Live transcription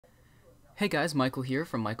Hey guys, Michael here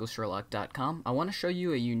from michaelsherlock.com. I want to show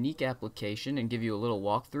you a unique application and give you a little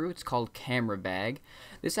walkthrough. It's called Camerabag.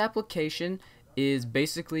 This application is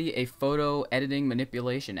basically a photo editing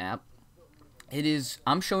manipulation app.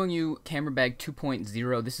 I'm showing you Camerabag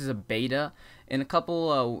 2.0. This is a beta. In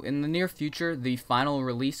the near future, the final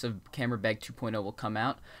release of Camerabag 2.0 will come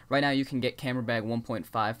out. Right now you can get Camerabag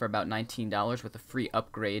 1.5 for about $19 with a free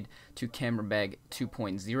upgrade to Camerabag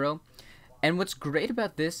 2.0. And what's great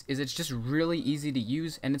about this is it's just really easy to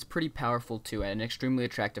use, and it's pretty powerful too at an extremely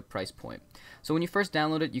attractive price point. So when you first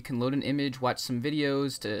download it, you can load an image, watch some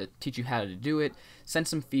videos to teach you how to do it, send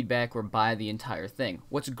some feedback, or buy the entire thing.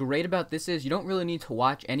 What's great about this is you don't really need to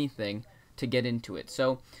watch anything to get into it.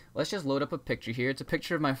 So let's just load up a picture here. It's a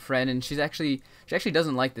picture of my friend, and she actually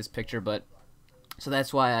doesn't like this picture, but so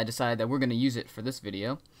that's why I decided that we're going to use it for this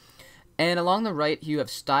video. And along the right, you have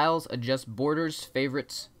styles, adjust borders,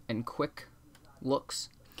 favorites, and quick looks.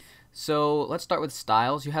 So let's start with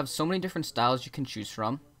styles. You have so many different styles you can choose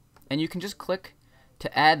from, and you can just click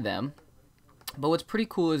to add them. But what's pretty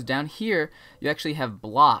cool is down here you actually have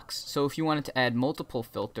blocks. So if you wanted to add multiple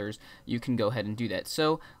filters, you can go ahead and do that.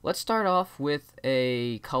 So let's start off with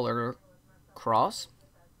a color cross,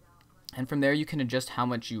 and from there you can adjust how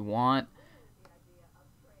much you want,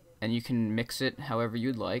 and you can mix it however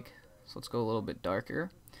you'd like. So let's go a little bit darker,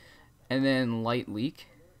 and then light leak.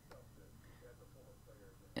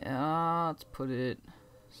 Let's put it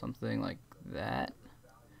something like that.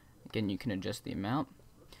 Again, you can adjust the amount,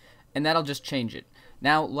 and that'll just change it.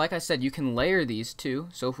 Now, like I said, you can layer these too.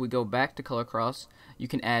 So if we go back to color cross, you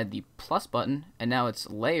can add the plus button, and now it's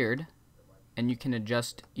layered, and you can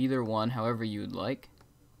adjust either one however you'd like.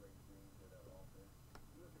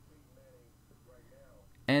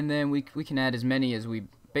 And then we can add as many as we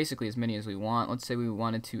want. Let's say we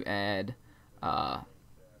wanted to add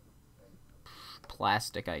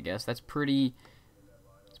plastic, I guess. It's pretty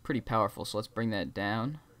powerful, so let's bring that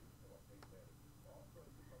down.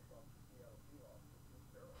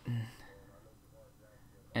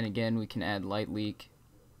 And again, we can add light leak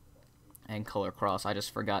and color cross. I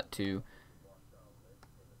just forgot to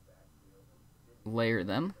layer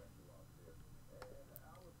them.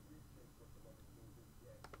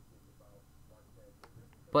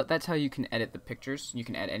 But that's how you can edit the pictures. You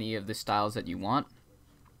can add any of the styles that you want.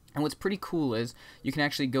 And what's pretty cool is you can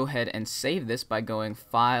actually go ahead and save this by going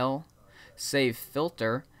File, Save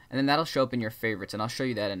Filter, and then that'll show up in your favorites, and I'll show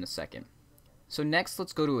you that in a second. So next,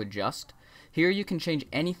 let's go to Adjust. Here you can change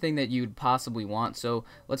anything that you'd possibly want, so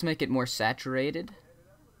let's make it more saturated.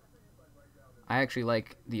 I actually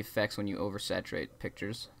like the effects when you oversaturate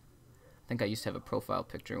pictures. I think I used to have a profile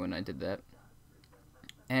picture when I did that.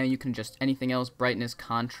 And you can adjust anything else, brightness,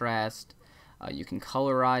 contrast, you can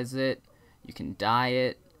colorize it, you can dye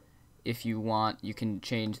it. If you want, you can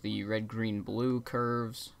change the red, green, blue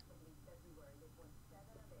curves,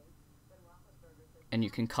 and you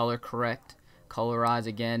can color correct, colorize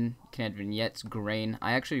again. You can add vignettes, grain.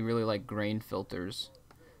 I actually really like grain filters,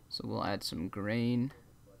 so we'll add some grain.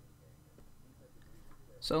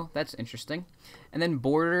 So that's interesting. And then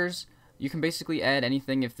borders, you can basically add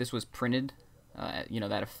anything if this was printed,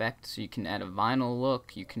 that effect. So you can add a vinyl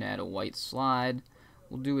look, you can add a white slide.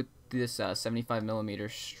 We'll do it this 75mm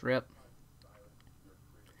strip,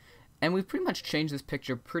 and we've pretty much changed this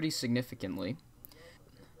picture pretty significantly.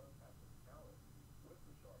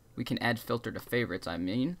 We can add filter to favorites.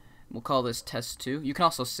 We'll call this test 2. You can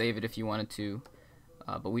also save it if you wanted to,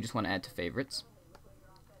 but we just want to add to favorites.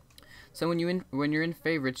 So when you're in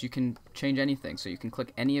favorites, you can change anything. So you can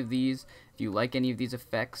click any of these. If you like any of these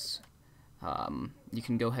effects, you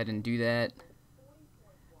can go ahead and do that,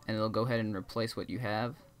 and it'll go ahead and replace what you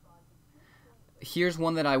have. Here's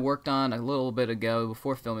one that I worked on a little bit ago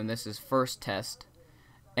before filming this, is first test,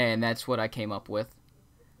 and that's what I came up with.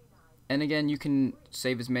 And again, you can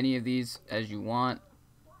save as many of these as you want,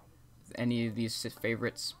 any of these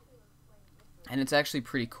favorites, and it's actually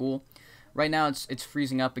pretty cool. Right now it's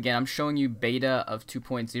freezing up again. I'm showing you beta of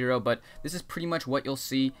 2.0, but this is pretty much what you'll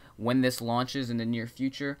see when this launches in the near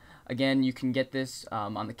future. Again, you can get this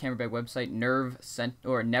on the Camerabag website,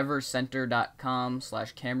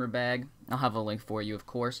 nevercenter.com/Camerabag. I'll have a link for you, of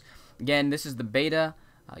course. Again, this is the beta.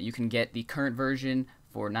 You can get the current version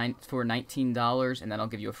for $19, and then I'll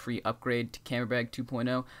give you a free upgrade to Camerabag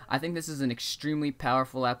 2.0. I think this is an extremely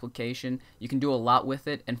powerful application. You can do a lot with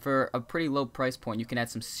it, and for a pretty low price point, you can add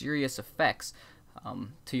some serious effects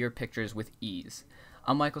to your pictures with ease.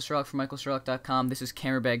 I'm Michael Sherlock from michaelsherlock.com. This is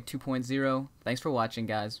Camerabag 2.0. Thanks for watching,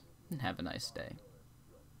 guys, and have a nice day.